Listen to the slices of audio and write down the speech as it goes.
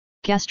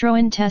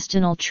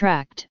Gastrointestinal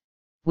tract,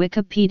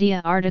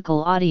 Wikipedia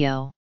article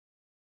audio.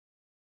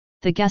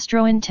 The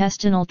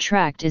gastrointestinal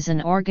tract is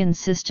an organ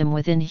system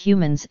within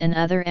humans and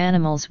other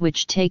animals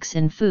which takes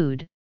in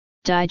food,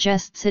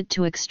 digests it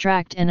to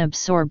extract and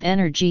absorb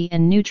energy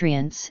and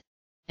nutrients,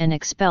 and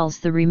expels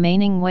the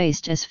remaining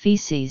waste as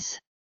feces.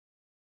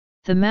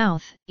 The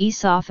mouth,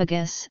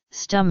 esophagus,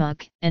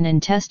 stomach, and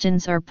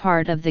intestines are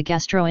part of the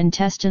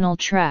gastrointestinal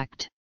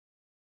tract.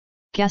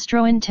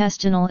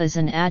 Gastrointestinal is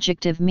an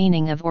adjective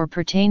meaning of or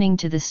pertaining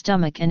to the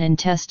stomach and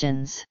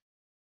intestines.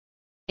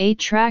 A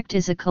tract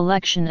is a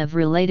collection of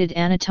related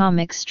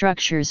anatomic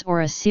structures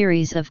or a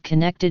series of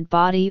connected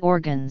body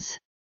organs.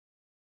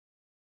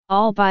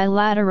 All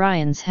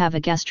bilaterians have a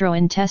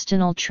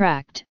gastrointestinal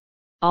tract,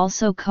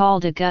 also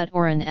called a gut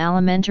or an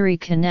alimentary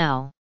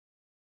canal.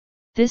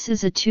 This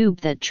is a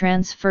tube that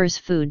transfers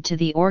food to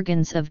the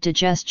organs of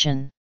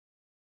digestion.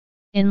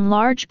 In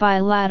large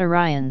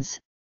bilaterians,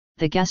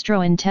 the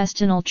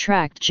gastrointestinal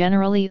tract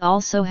generally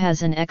also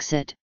has an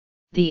exit,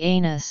 the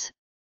anus,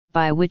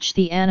 by which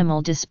the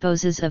animal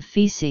disposes of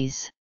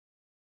feces.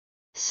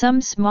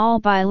 Some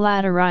small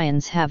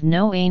bilaterians have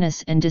no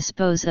anus and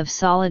dispose of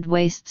solid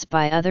wastes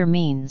by other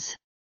means.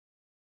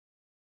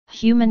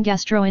 Human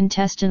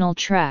gastrointestinal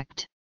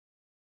tract.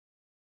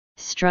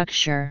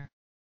 Structure.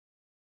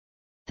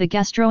 The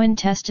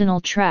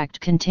gastrointestinal tract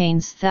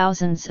contains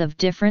thousands of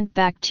different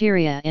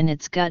bacteria in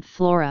its gut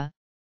flora,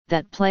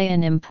 that play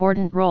an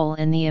important role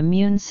in the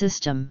immune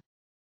system.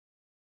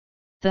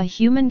 The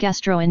human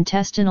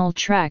gastrointestinal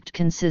tract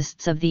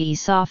consists of the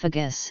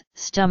esophagus,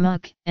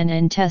 stomach, and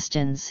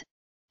intestines,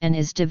 and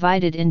is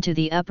divided into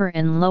the upper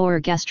and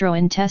lower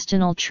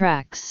gastrointestinal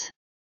tracts.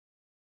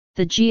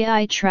 The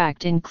GI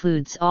tract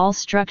includes all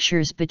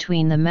structures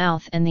between the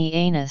mouth and the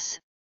anus,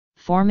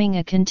 forming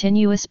a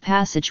continuous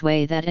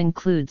passageway that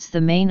includes the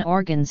main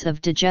organs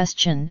of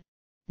digestion,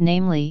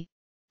 namely,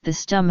 the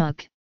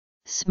stomach,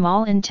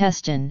 small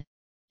intestine,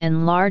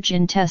 and large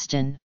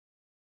intestine.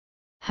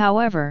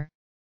 However,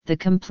 the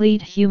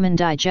complete human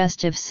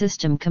digestive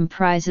system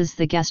comprises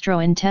the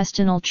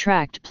gastrointestinal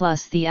tract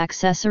plus the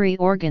accessory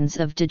organs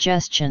of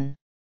digestion.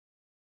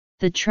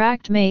 The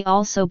tract may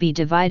also be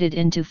divided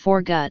into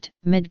foregut,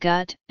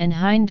 midgut, and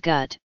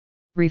hindgut,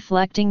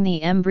 reflecting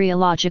the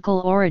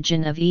embryological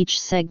origin of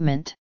each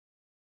segment.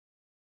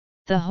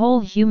 The whole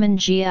human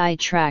GI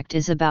tract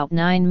is about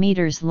 9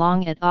 meters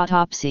long at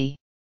autopsy.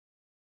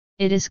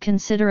 It is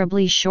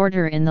considerably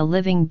shorter in the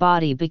living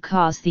body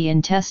because the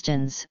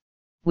intestines,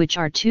 which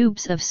are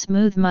tubes of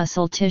smooth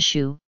muscle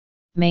tissue,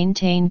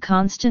 maintain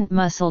constant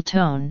muscle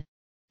tone,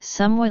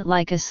 somewhat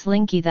like a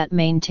slinky that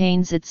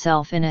maintains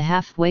itself in a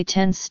halfway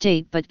tense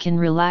state but can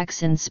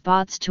relax in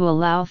spots to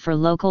allow for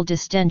local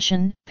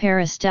distension,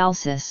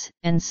 peristalsis,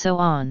 and so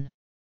on.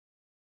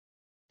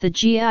 The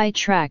GI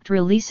tract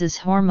releases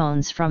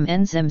hormones from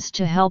enzymes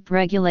to help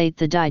regulate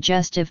the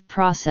digestive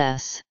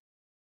process.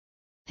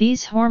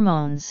 These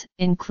hormones,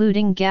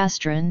 including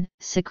gastrin,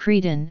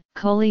 secretin,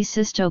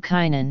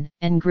 cholecystokinin,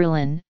 and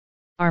ghrelin,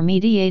 are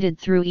mediated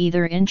through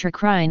either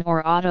intracrine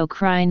or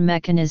autocrine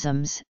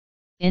mechanisms,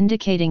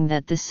 indicating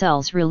that the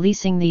cells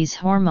releasing these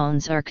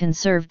hormones are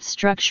conserved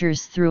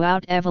structures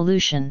throughout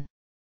evolution.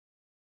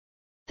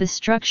 The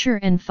structure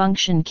and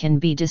function can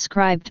be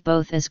described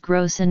both as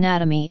gross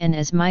anatomy and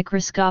as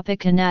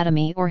microscopic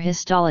anatomy or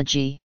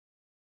histology.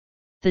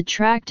 The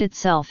tract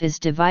itself is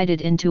divided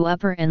into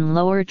upper and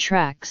lower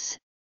tracts,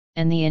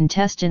 and the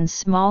intestines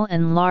small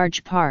and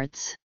large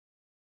parts.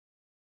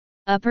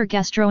 Upper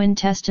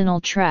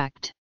gastrointestinal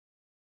tract.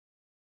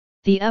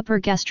 The upper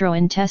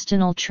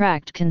gastrointestinal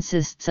tract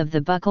consists of the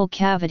buccal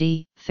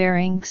cavity,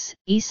 pharynx,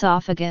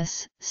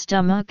 esophagus,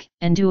 stomach,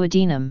 and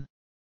duodenum.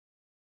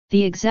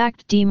 The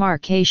exact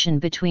demarcation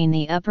between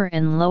the upper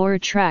and lower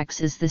tracts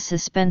is the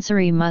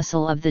suspensory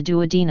muscle of the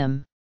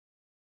duodenum.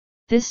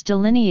 This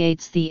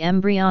delineates the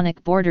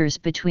embryonic borders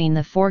between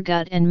the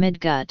foregut and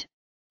midgut,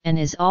 and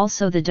is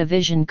also the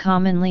division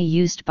commonly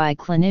used by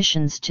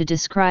clinicians to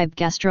describe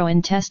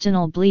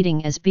gastrointestinal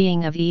bleeding as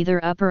being of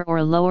either upper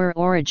or lower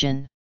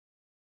origin.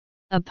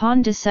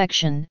 Upon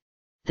dissection,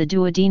 the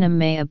duodenum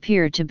may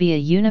appear to be a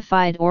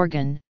unified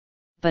organ,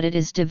 but it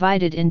is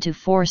divided into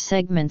 4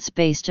 segments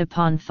based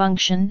upon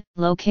function,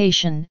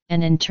 location,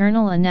 and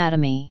internal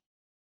anatomy.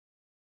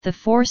 The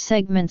 4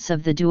 segments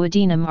of the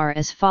duodenum are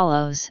as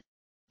follows: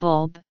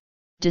 bulb,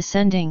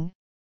 descending,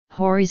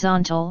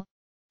 horizontal,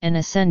 and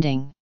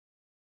ascending.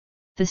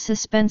 The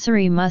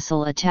suspensory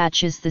muscle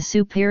attaches the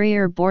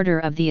superior border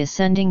of the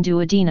ascending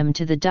duodenum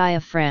to the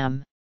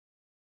diaphragm.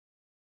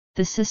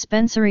 The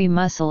suspensory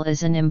muscle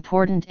is an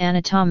important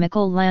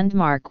anatomical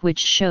landmark which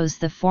shows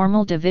the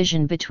formal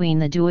division between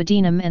the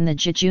duodenum and the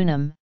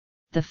jejunum,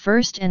 the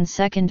first and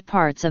second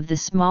parts of the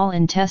small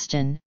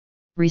intestine,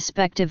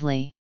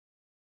 respectively.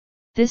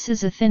 This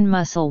is a thin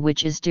muscle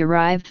which is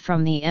derived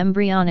from the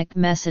embryonic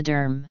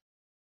mesoderm.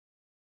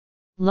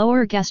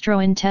 Lower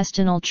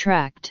gastrointestinal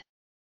tract.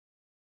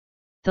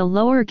 The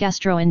lower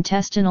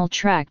gastrointestinal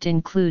tract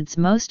includes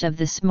most of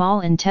the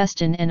small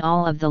intestine and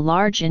all of the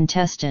large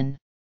intestine.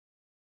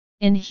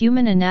 In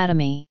human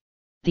anatomy,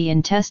 the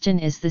intestine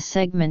is the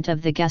segment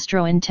of the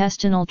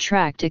gastrointestinal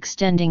tract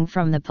extending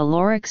from the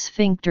pyloric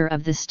sphincter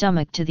of the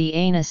stomach to the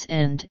anus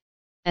and,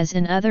 as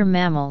in other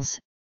mammals,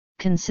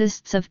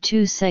 consists of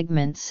two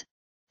segments,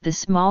 the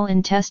small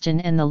intestine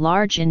and the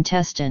large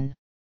intestine.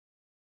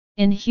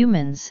 In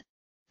humans,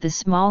 the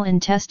small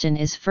intestine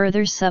is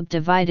further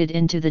subdivided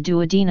into the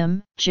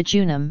duodenum,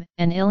 jejunum,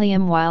 and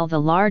ileum, while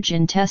the large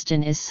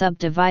intestine is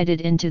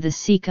subdivided into the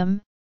cecum,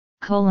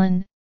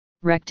 colon,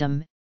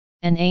 rectum,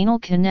 and anal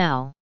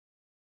canal.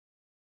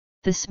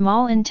 The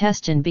small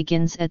intestine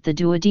begins at the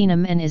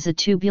duodenum and is a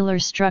tubular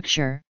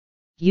structure,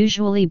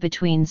 usually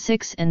between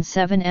 6 and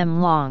 7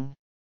 m long.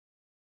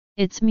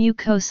 Its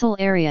mucosal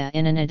area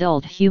in an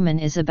adult human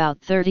is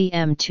about 30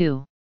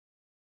 m².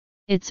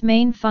 Its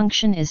main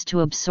function is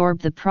to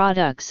absorb the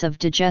products of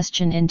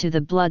digestion into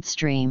the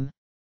bloodstream.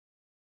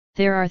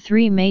 There are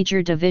three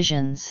major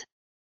divisions.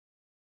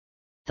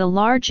 The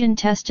large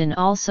intestine,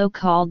 also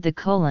called the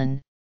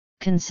colon,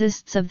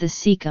 consists of the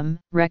cecum,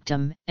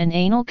 rectum, and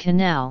anal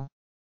canal.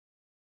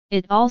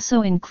 It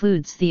also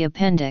includes the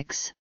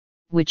appendix,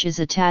 which is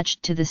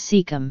attached to the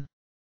cecum.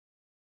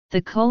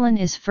 The colon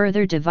is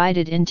further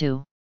divided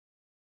into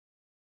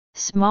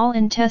small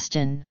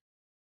intestine.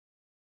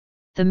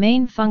 The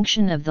main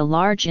function of the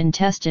large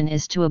intestine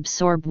is to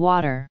absorb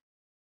water.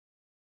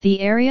 The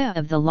area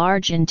of the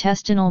large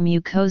intestinal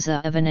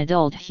mucosa of an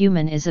adult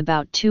human is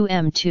about 2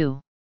 m².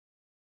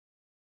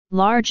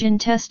 Large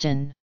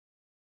intestine.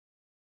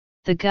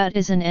 The gut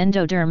is an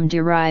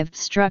endoderm-derived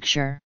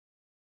structure.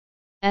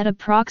 At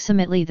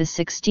approximately the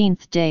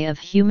 16th day of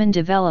human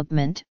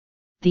development,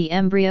 the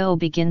embryo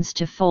begins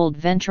to fold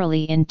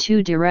ventrally in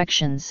two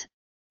directions.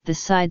 The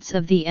sides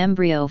of the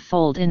embryo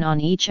fold in on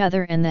each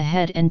other and the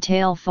head and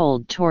tail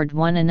fold toward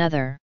one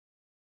another.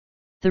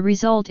 The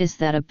result is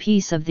that a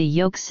piece of the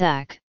yolk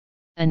sac,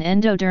 an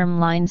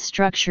endoderm-lined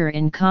structure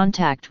in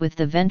contact with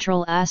the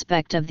ventral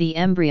aspect of the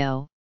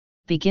embryo,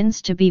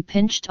 begins to be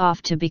pinched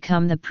off to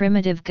become the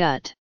primitive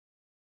gut.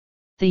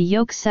 The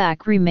yolk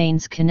sac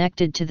remains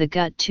connected to the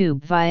gut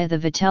tube via the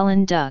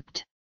vitelline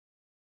duct.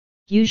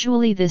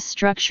 Usually this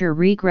structure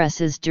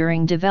regresses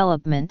during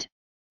development.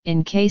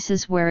 In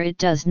cases where it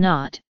does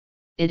not,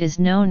 it is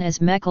known as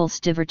Meckel's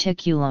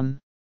diverticulum.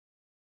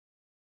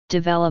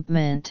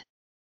 Development.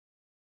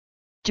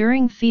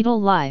 During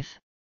fetal life,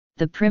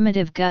 the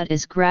primitive gut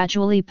is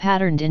gradually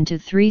patterned into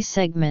three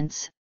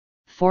segments: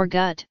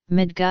 foregut,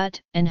 midgut,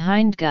 and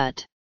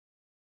hindgut.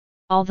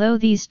 Although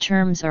these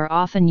terms are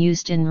often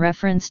used in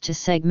reference to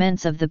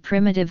segments of the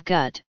primitive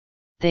gut,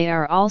 they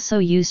are also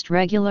used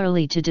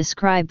regularly to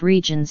describe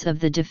regions of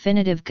the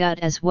definitive gut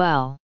as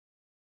well.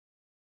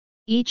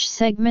 Each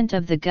segment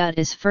of the gut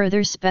is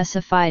further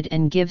specified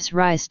and gives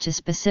rise to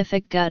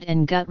specific gut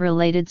and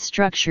gut-related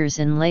structures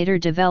in later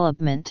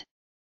development.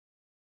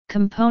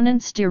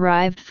 Components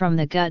derived from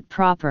the gut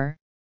proper,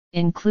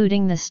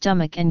 including the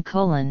stomach and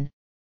colon,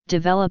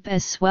 develop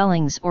as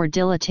swellings or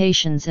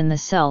dilatations in the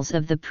cells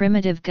of the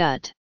primitive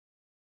gut.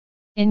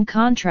 In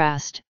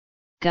contrast,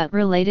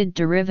 gut-related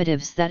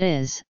derivatives, that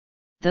is,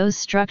 those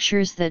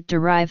structures that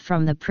derive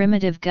from the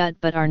primitive gut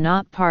but are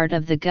not part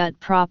of the gut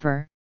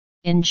proper,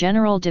 in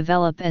general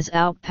develop as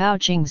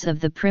outpouchings of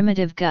the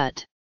primitive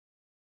gut.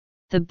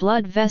 The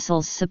blood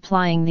vessels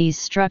supplying these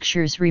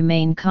structures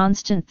remain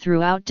constant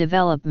throughout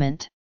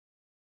development.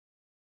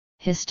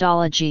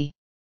 Histology.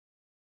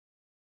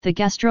 The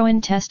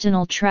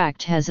gastrointestinal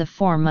tract has a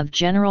form of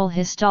general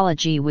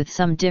histology with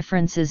some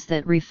differences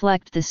that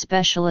reflect the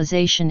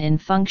specialization in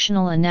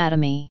functional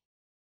anatomy.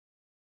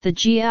 The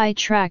GI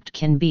tract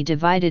can be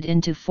divided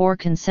into 4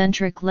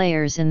 concentric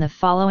layers in the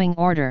following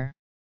order.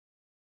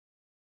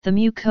 The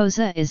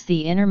mucosa is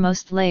the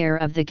innermost layer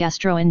of the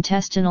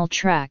gastrointestinal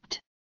tract.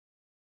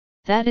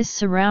 That is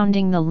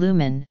surrounding the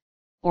lumen,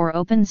 or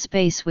open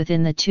space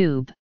within the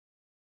tube.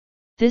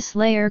 This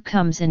layer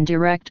comes in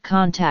direct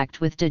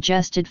contact with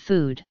digested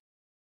food.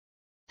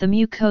 The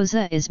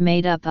mucosa is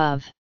made up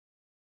of.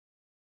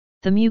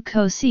 The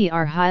mucosae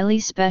are highly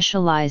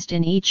specialized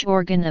in each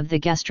organ of the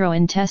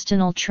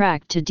gastrointestinal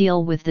tract to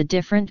deal with the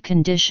different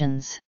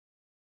conditions.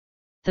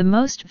 The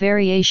most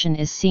variation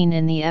is seen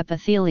in the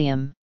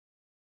epithelium.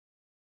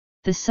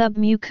 The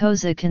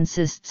submucosa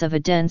consists of a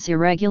dense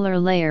irregular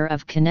layer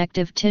of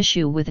connective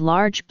tissue with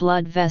large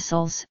blood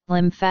vessels,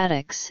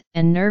 lymphatics,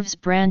 and nerves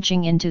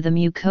branching into the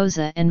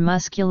mucosa and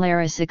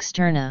muscularis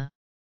externa.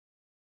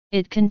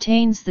 It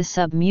contains the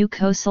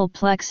submucosal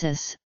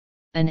plexus,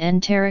 an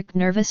enteric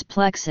nervous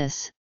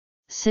plexus,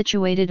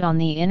 situated on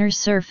the inner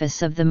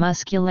surface of the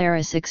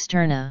muscularis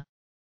externa.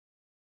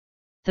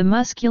 The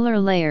muscular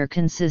layer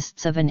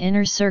consists of an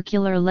inner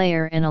circular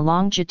layer and a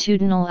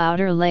longitudinal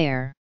outer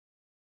layer.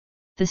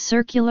 The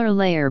circular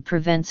layer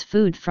prevents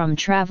food from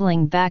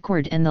traveling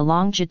backward and the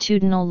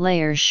longitudinal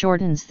layer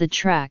shortens the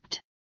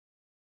tract.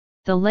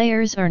 The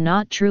layers are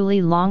not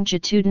truly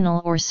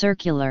longitudinal or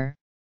circular,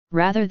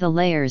 rather the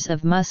layers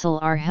of muscle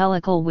are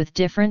helical with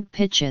different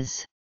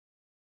pitches.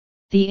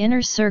 The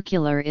inner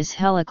circular is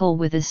helical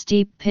with a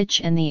steep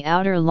pitch and the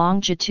outer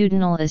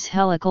longitudinal is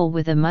helical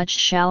with a much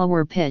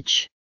shallower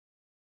pitch.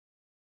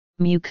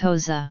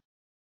 Mucosa.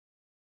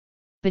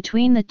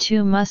 Between the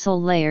two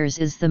muscle layers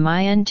is the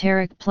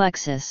myenteric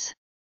plexus.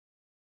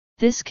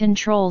 This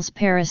controls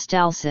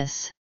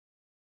peristalsis.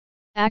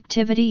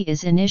 Activity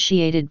is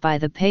initiated by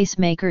the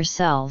pacemaker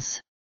cells.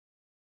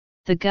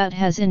 The gut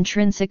has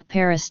intrinsic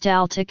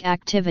peristaltic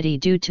activity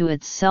due to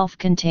its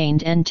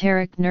self-contained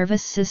enteric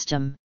nervous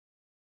system.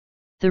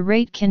 The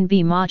rate can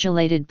be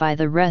modulated by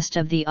the rest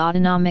of the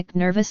autonomic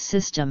nervous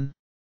system.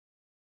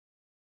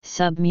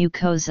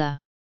 Submucosa.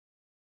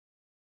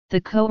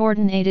 The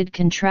coordinated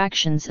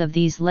contractions of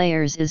these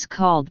layers is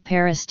called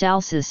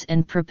peristalsis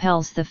and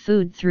propels the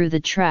food through the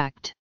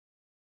tract.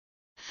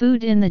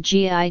 Food in the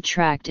GI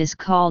tract is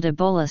called a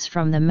bolus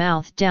from the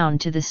mouth down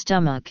to the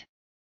stomach.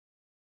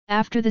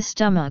 After the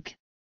stomach,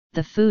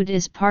 the food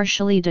is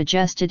partially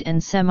digested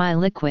and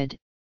semi-liquid,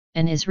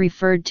 and is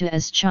referred to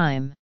as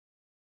chyme.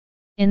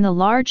 In the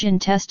large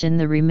intestine,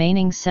 the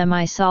remaining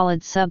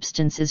semi-solid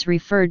substance is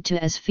referred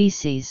to as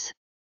feces.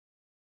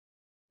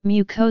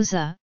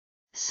 Mucosa,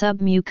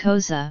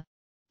 submucosa,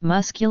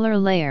 muscular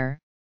layer,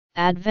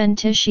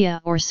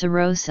 adventitia or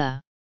serosa.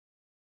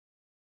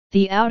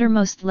 The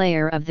outermost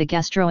layer of the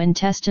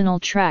gastrointestinal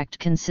tract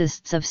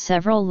consists of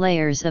several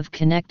layers of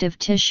connective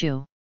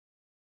tissue.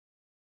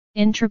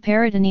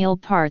 Intraperitoneal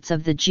parts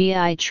of the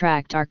GI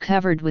tract are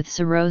covered with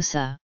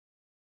serosa.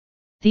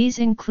 These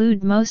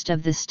include most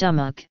of the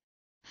stomach,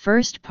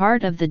 first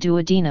part of the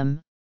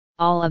duodenum,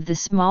 all of the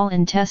small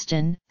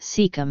intestine,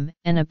 cecum,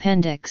 and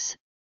appendix,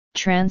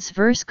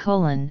 transverse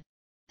colon,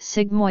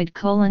 sigmoid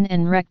colon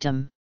and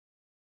rectum.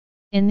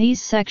 In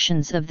these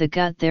sections of the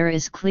gut there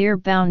is clear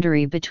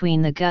boundary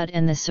between the gut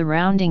and the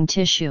surrounding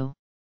tissue.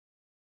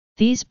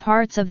 These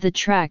parts of the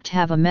tract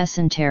have a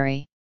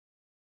mesentery.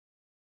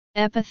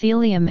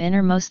 Epithelium,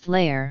 innermost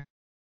layer.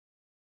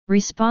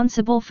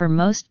 Responsible for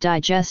most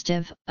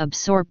digestive,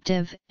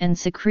 absorptive, and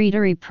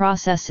secretory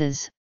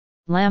processes,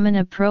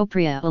 lamina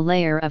propria, a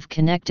layer of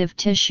connective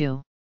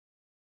tissue.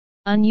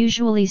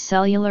 Unusually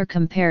cellular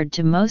compared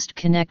to most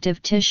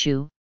connective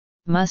tissue,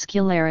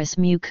 muscularis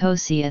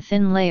mucosae, a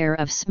thin layer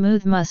of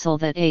smooth muscle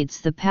that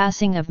aids the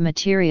passing of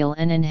material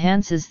and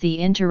enhances the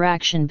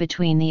interaction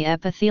between the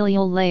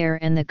epithelial layer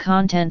and the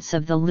contents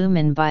of the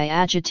lumen by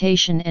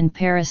agitation and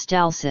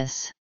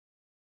peristalsis.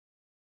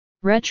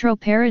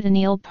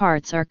 Retroperitoneal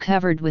parts are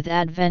covered with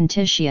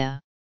adventitia.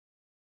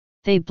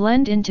 They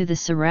blend into the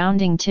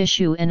surrounding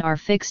tissue and are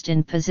fixed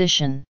in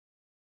position.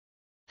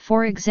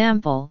 For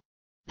example,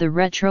 the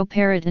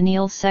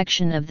retroperitoneal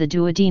section of the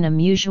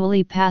duodenum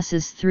usually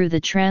passes through the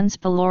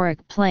transpyloric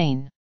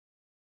plane.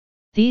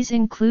 These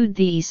include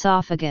the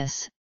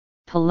esophagus,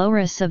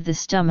 pylorus of the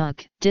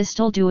stomach,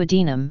 distal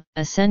duodenum,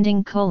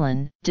 ascending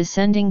colon,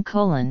 descending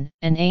colon,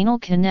 and anal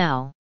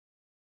canal.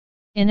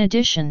 In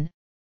addition,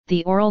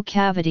 the oral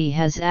cavity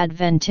has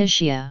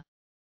adventitia.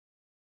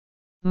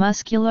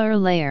 Muscular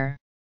layer.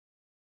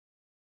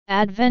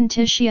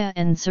 Adventitia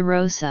and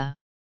serosa.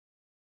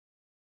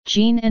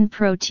 Gene and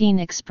protein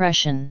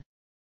expression.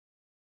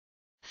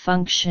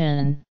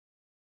 Function.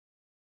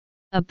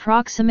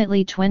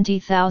 Approximately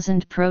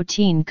 20,000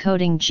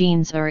 protein-coding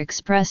genes are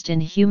expressed in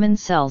human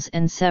cells,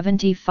 and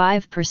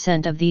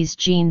 75% of these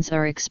genes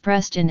are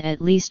expressed in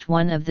at least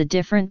one of the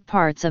different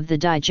parts of the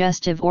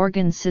digestive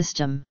organ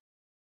system.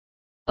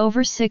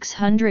 Over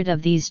 600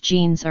 of these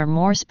genes are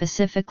more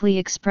specifically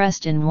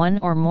expressed in one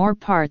or more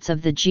parts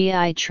of the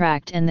GI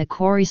tract, and the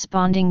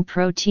corresponding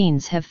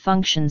proteins have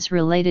functions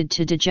related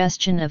to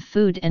digestion of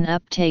food and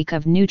uptake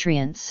of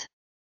nutrients.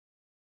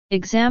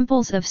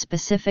 Examples of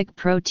specific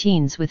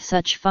proteins with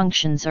such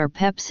functions are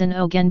pepsin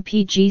ogen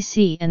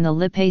PGC and the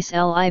lipase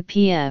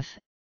LIPF,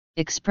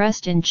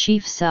 expressed in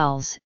chief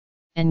cells,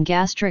 and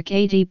gastric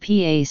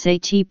adipase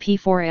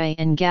ATP4A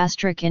and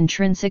gastric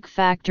intrinsic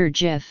factor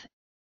GIF,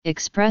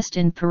 expressed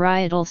in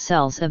parietal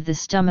cells of the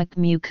stomach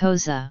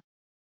mucosa.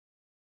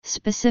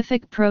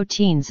 Specific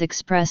proteins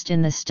expressed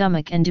in the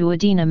stomach and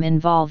duodenum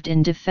involved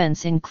in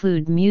defense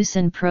include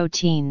mucin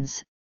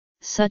proteins,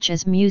 such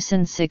as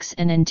mucin 6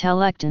 and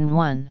interleukin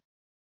 1.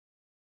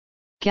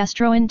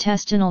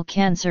 Gastrointestinal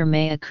cancer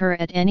may occur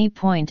at any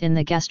point in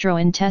the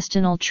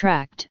gastrointestinal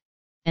tract,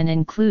 and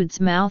includes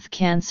mouth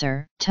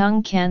cancer,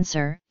 tongue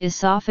cancer,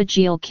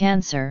 esophageal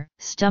cancer,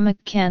 stomach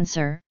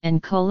cancer,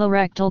 and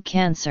colorectal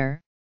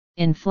cancer.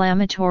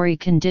 Inflammatory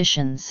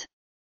conditions.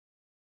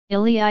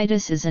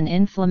 Ileitis is an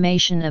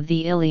inflammation of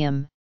the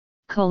ileum,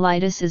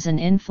 colitis is an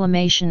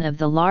inflammation of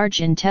the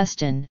large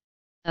intestine,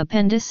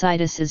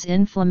 appendicitis is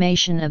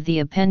inflammation of the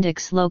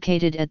appendix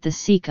located at the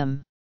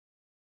cecum.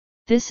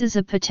 This is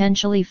a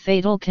potentially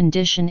fatal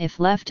condition if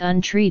left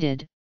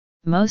untreated.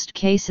 Most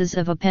cases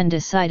of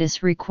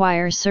appendicitis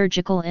require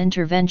surgical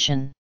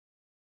intervention.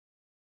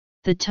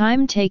 The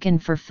time taken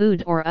for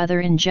food or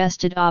other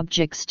ingested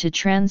objects to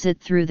transit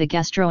through the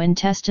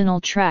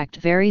gastrointestinal tract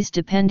varies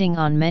depending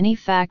on many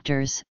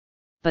factors,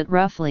 but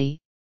roughly,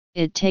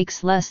 it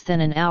takes less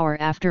than an hour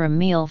after a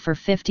meal for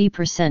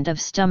 50%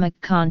 of stomach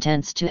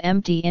contents to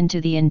empty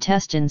into the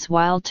intestines,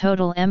 while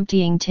total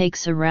emptying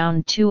takes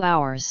around 2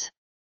 hours.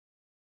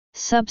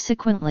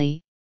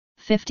 Subsequently,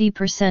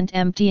 50%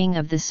 emptying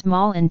of the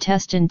small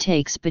intestine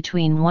takes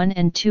between 1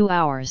 and 2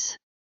 hours.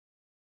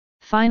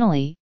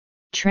 Finally,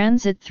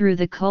 transit through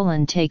the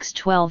colon takes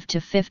 12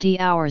 to 50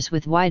 hours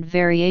with wide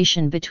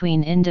variation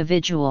between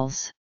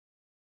individuals.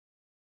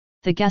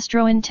 The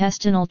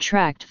gastrointestinal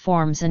tract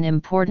forms an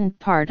important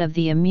part of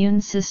the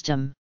immune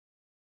system.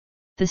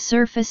 The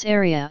surface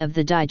area of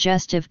the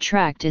digestive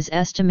tract is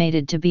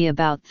estimated to be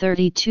about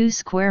 32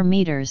 square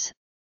meters,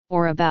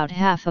 or about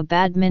half a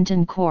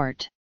badminton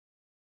court.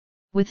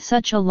 With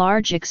such a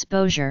large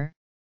exposure,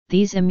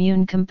 these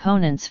immune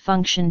components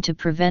function to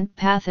prevent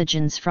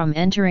pathogens from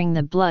entering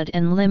the blood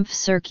and lymph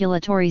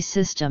circulatory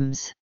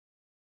systems.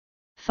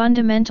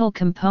 Fundamental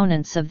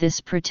components of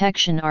this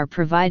protection are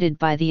provided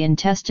by the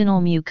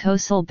intestinal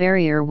mucosal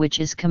barrier, which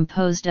is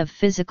composed of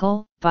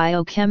physical,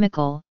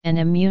 biochemical, and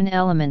immune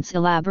elements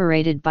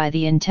elaborated by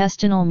the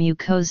intestinal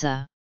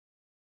mucosa.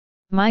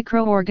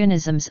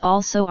 Microorganisms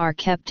also are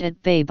kept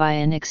at bay by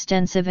an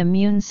extensive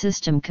immune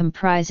system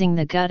comprising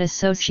the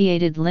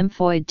gut-associated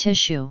lymphoid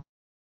tissue.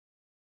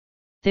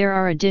 There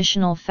are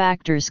additional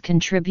factors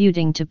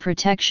contributing to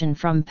protection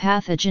from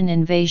pathogen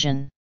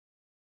invasion.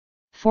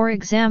 For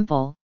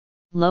example,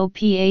 low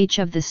pH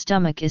of the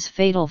stomach is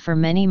fatal for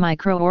many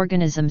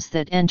microorganisms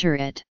that enter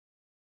it.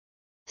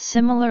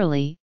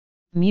 Similarly,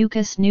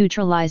 mucus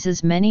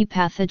neutralizes many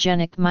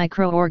pathogenic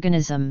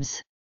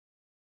microorganisms.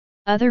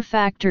 Other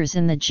factors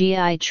in the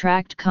GI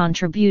tract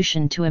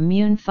contribution to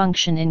immune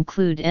function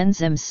include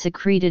enzymes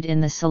secreted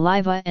in the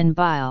saliva and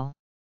bile.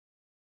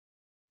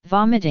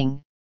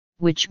 Vomiting,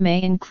 which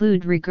may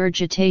include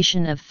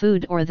regurgitation of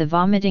food or the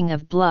vomiting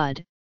of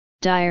blood,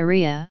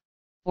 diarrhea,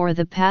 or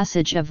the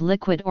passage of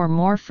liquid or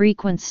more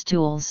frequent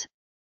stools,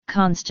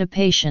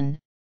 constipation,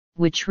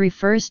 which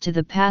refers to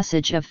the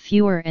passage of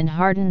fewer and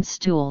hardened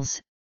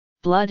stools,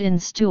 blood in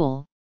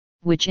stool,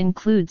 which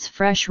includes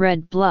fresh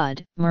red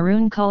blood,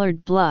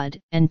 maroon-colored blood,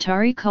 and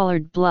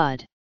tarry-colored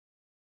blood.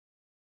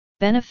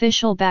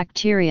 Beneficial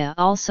bacteria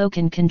also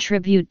can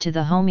contribute to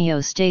the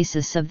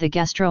homeostasis of the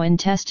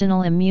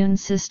gastrointestinal immune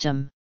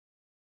system.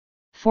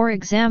 For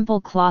example,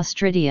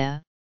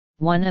 Clostridia,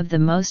 one of the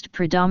most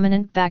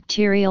predominant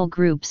bacterial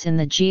groups in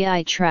the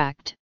GI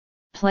tract,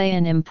 play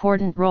an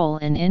important role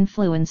in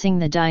influencing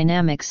the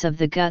dynamics of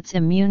the gut's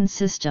immune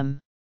system.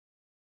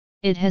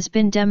 It has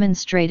been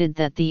demonstrated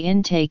that the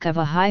intake of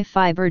a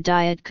high-fiber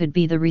diet could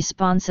be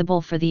responsible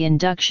for the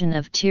induction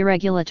of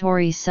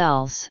T-regulatory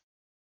cells.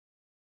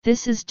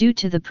 This is due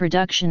to the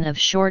production of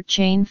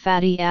short-chain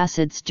fatty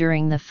acids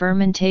during the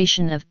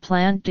fermentation of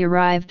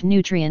plant-derived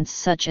nutrients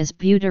such as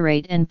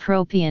butyrate and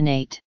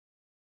propionate.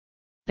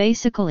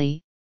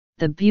 Basically,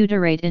 the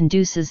butyrate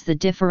induces the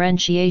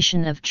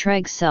differentiation of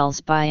Treg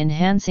cells by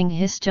enhancing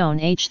histone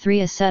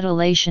H3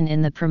 acetylation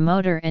in the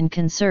promoter and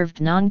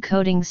conserved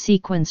non-coding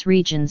sequence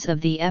regions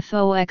of the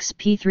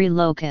FOXP3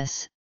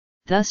 locus,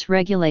 thus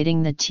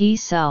regulating the T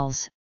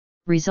cells,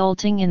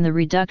 resulting in the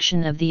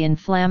reduction of the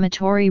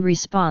inflammatory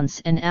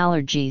response and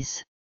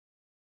allergies.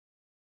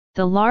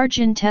 The large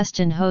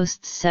intestine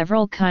hosts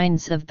several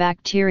kinds of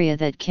bacteria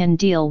that can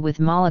deal with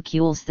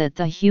molecules that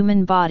the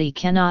human body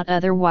cannot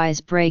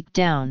otherwise break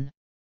down.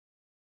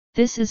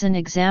 This is an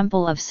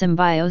example of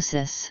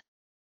symbiosis.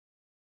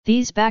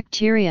 These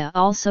bacteria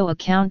also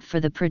account for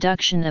the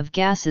production of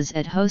gases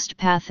at host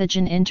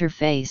pathogen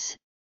interface,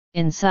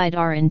 inside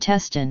our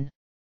intestine.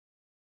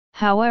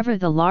 However,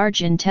 the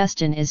large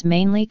intestine is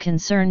mainly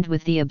concerned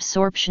with the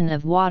absorption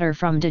of water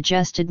from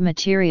digested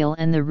material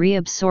and the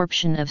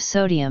reabsorption of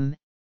sodium,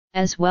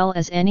 as well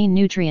as any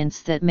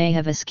nutrients that may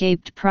have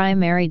escaped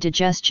primary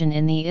digestion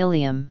in the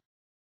ileum.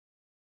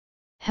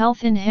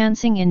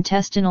 Health-enhancing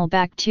intestinal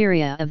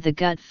bacteria of the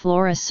gut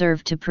flora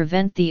serve to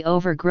prevent the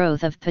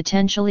overgrowth of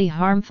potentially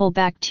harmful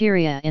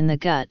bacteria in the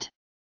gut.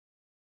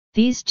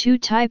 These two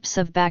types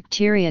of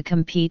bacteria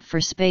compete for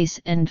space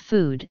and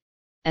food,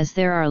 as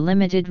there are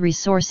limited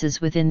resources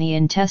within the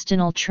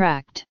intestinal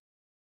tract.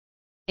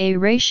 A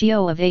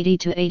ratio of 80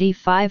 to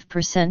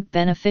 85%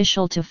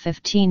 beneficial to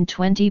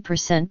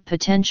 15–20%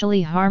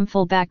 potentially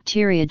harmful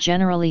bacteria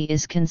generally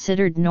is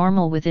considered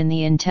normal within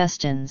the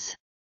intestines.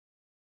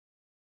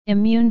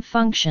 Immune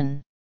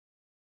function.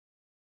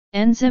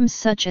 Enzymes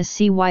such as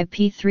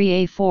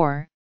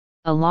CYP3A4,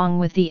 along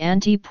with the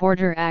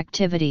anti-porter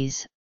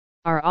activities,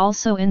 are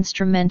also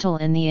instrumental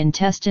in the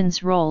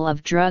intestine's role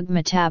of drug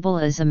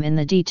metabolism in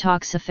the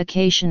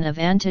detoxification of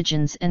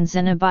antigens and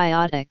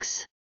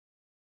xenobiotics.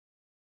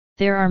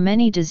 There are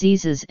many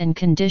diseases and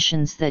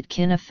conditions that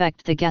can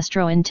affect the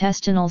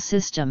gastrointestinal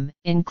system,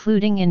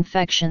 including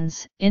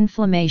infections,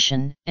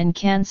 inflammation, and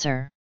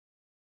cancer.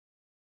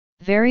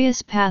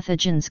 Various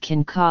pathogens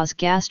can cause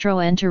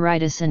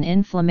gastroenteritis and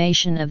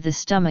inflammation of the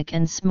stomach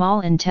and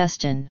small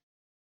intestine.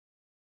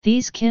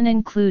 These can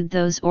include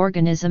those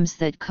organisms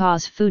that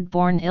cause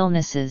foodborne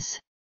illnesses.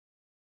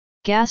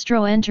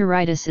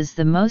 Gastroenteritis is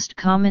the most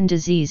common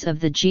disease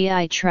of the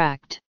GI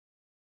tract.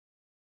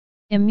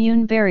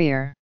 Immune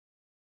barrier.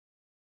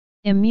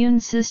 Immune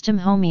system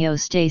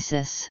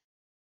homeostasis.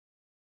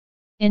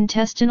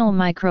 Intestinal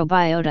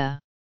microbiota.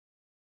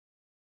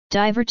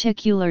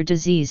 Diverticular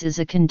disease is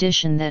a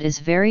condition that is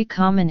very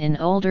common in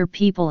older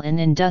people in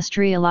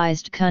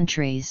industrialized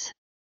countries.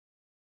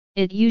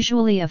 It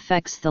usually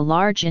affects the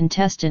large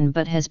intestine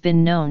but has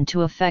been known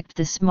to affect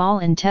the small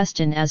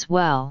intestine as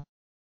well.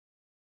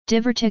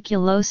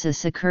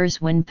 Diverticulosis occurs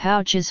when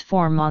pouches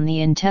form on the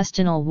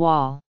intestinal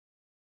wall.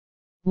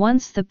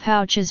 Once the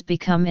pouches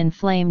become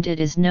inflamed, it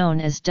is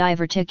known as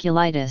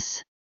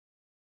diverticulitis.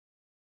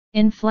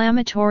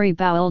 Inflammatory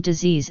bowel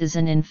disease is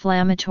an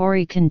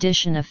inflammatory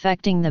condition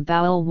affecting the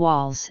bowel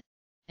walls,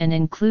 and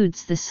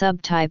includes the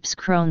subtypes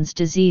Crohn's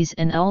disease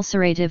and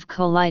ulcerative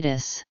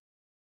colitis.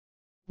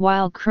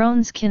 While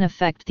Crohn's can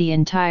affect the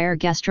entire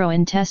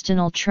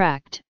gastrointestinal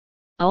tract,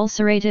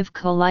 ulcerative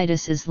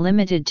colitis is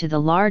limited to the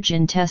large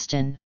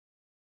intestine.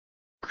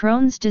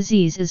 Crohn's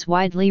disease is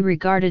widely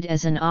regarded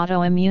as an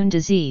autoimmune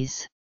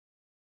disease.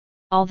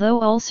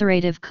 Although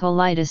ulcerative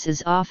colitis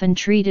is often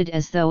treated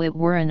as though it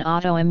were an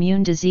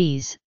autoimmune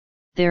disease,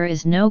 there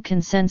is no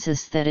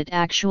consensus that it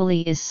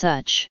actually is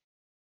such.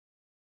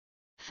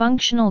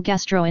 Functional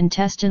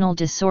gastrointestinal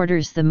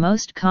disorders, the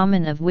most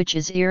common of which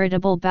is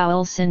irritable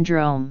bowel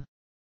syndrome.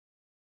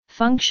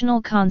 Functional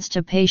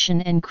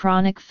constipation and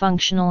chronic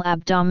functional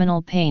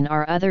abdominal pain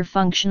are other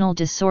functional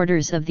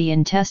disorders of the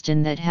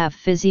intestine that have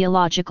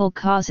physiological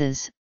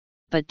causes,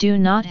 but do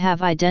not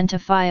have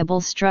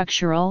identifiable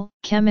structural,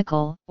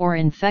 chemical, or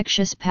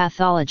infectious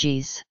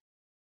pathologies.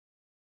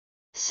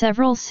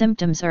 Several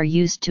symptoms are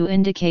used to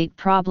indicate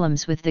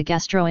problems with the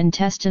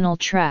gastrointestinal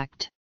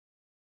tract.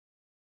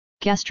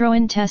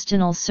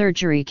 Gastrointestinal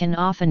surgery can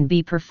often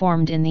be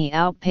performed in the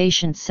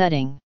outpatient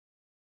setting.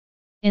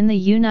 In the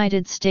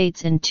United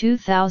States in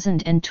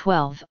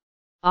 2012,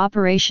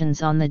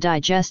 operations on the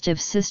digestive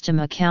system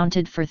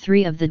accounted for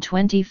 3 of the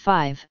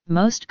 25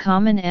 most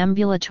common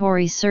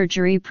ambulatory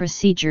surgery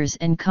procedures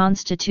and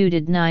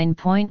constituted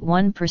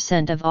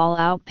 9.1% of all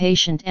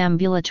outpatient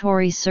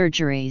ambulatory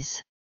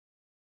surgeries.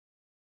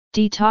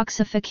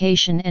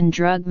 Detoxification and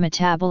drug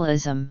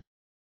metabolism.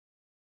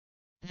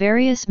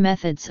 Various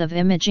methods of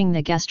imaging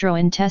the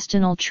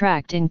gastrointestinal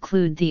tract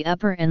include the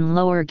upper and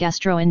lower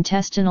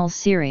gastrointestinal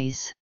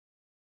series.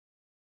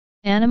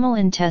 Animal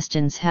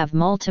intestines have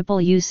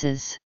multiple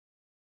uses.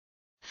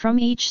 From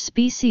each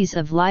species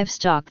of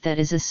livestock that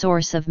is a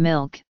source of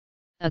milk,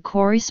 a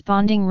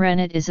corresponding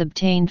rennet is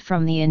obtained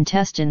from the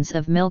intestines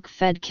of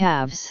milk-fed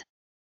calves.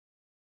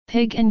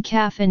 Pig and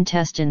calf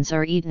intestines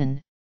are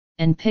eaten,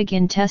 and pig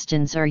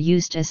intestines are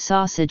used as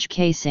sausage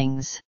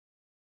casings.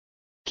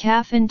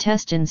 Calf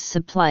intestines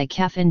supply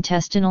calf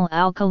intestinal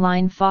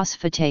alkaline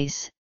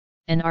phosphatase,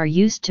 and are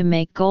used to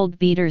make gold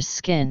beater's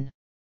skin.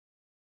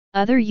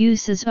 Other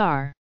uses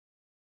are: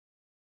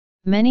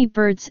 many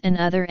birds and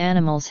other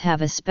animals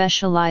have a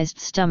specialized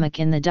stomach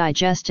in the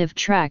digestive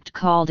tract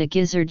called a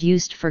gizzard,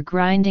 used for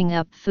grinding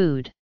up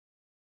food.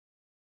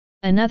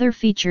 Another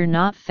feature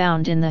not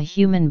found in the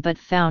human but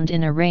found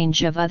in a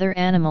range of other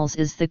animals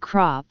is the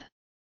crop.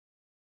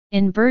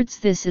 In birds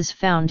this is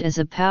found as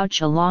a pouch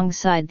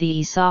alongside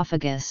the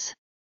esophagus.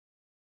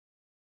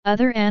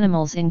 Other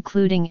animals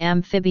including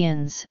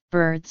amphibians,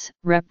 birds,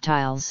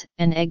 reptiles,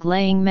 and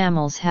egg-laying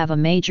mammals have a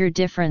major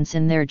difference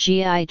in their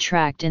GI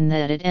tract in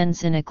that it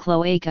ends in a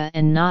cloaca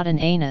and not an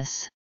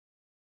anus.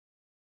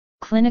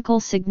 Clinical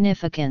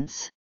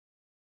significance.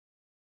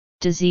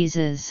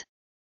 Diseases.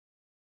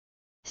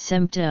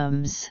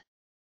 Symptoms.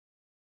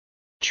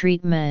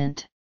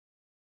 Treatment.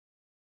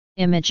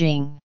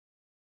 Imaging.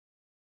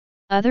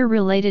 Other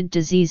related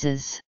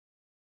diseases.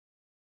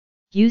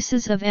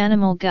 Uses of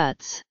animal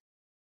guts.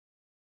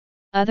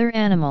 Other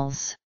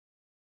animals.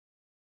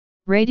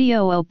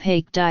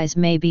 Radio-opaque dyes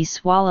may be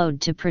swallowed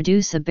to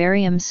produce a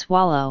barium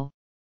swallow.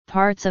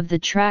 Parts of the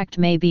tract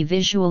may be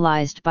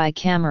visualized by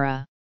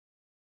camera.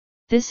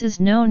 This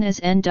is known as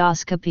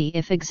endoscopy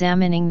if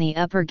examining the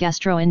upper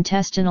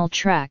gastrointestinal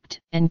tract,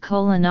 and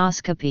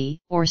colonoscopy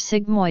or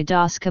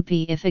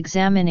sigmoidoscopy if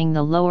examining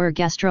the lower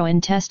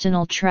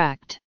gastrointestinal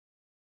tract.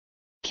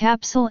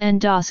 Capsule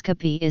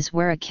endoscopy is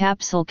where a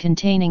capsule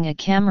containing a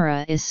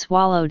camera is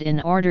swallowed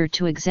in order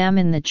to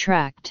examine the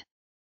tract.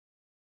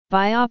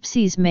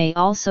 Biopsies may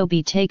also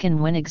be taken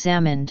when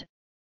examined.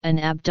 An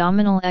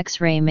abdominal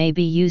X-ray may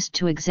be used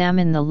to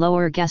examine the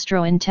lower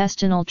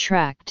gastrointestinal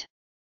tract.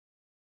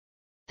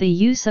 The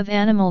use of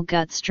animal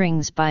gut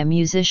strings by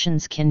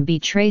musicians can be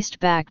traced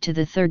back to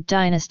the 3rd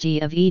dynasty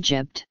of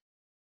Egypt.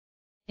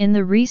 In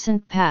the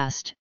recent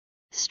past,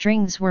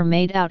 strings were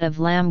made out of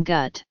lamb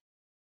gut.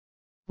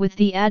 With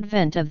the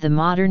advent of the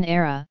modern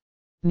era,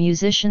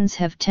 musicians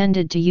have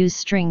tended to use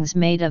strings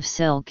made of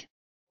silk,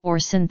 or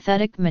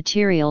synthetic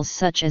materials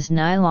such as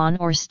nylon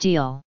or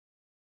steel.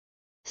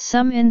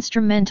 Some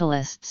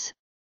instrumentalists,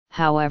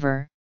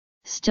 however,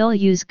 still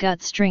use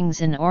gut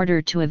strings in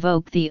order to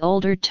evoke the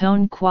older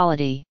tone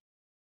quality.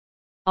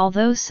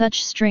 Although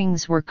such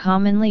strings were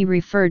commonly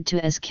referred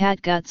to as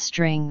catgut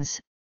strings,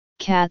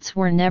 cats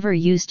were never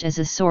used as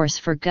a source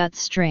for gut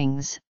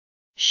strings.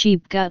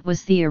 Sheep gut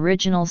was the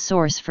original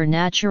source for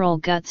natural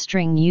gut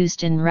string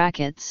used in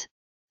rackets,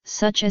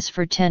 such as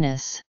for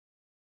tennis.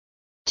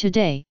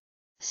 Today,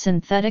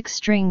 synthetic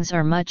strings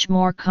are much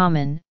more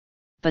common,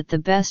 but the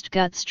best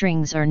gut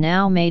strings are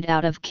now made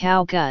out of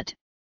cow gut,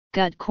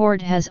 gut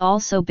cord has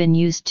also been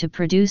used to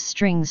produce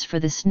strings for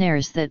the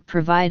snares that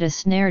provide a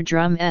snare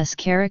drum's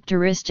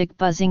characteristic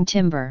buzzing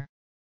timbre.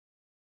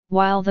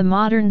 While the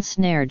modern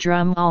snare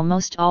drum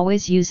almost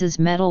always uses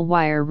metal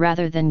wire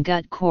rather than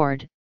gut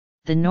cord,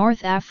 the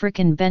North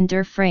African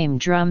bender frame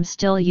drum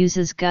still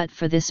uses gut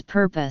for this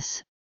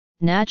purpose.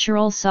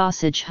 Natural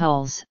sausage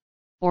hulls,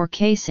 or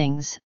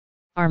casings,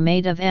 are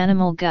made of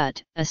animal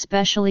gut,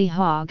 especially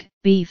hog,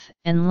 beef,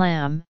 and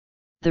lamb.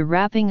 The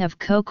wrapping of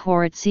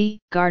Cocorizzi,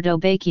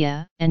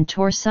 Gardobacchia, and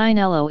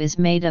Torcinello is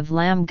made of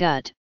lamb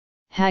gut.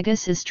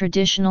 Haggis is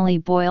traditionally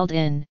boiled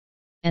in,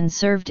 and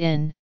served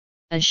in,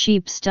 a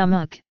sheep's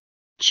stomach.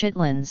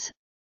 Chitlins,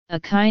 a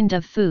kind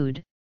of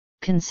food,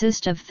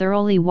 consist of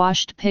thoroughly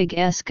washed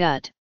pig's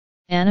gut.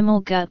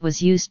 Animal gut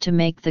was used to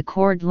make the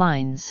cord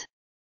lines.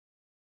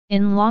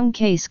 In long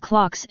case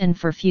clocks and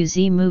for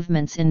fusee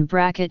movements in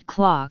bracket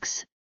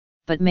clocks,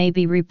 but may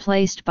be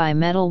replaced by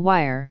metal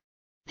wire.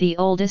 The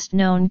oldest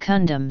known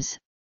condoms,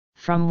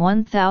 from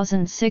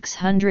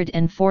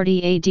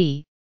 1640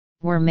 AD,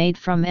 were made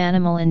from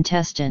animal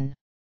intestine.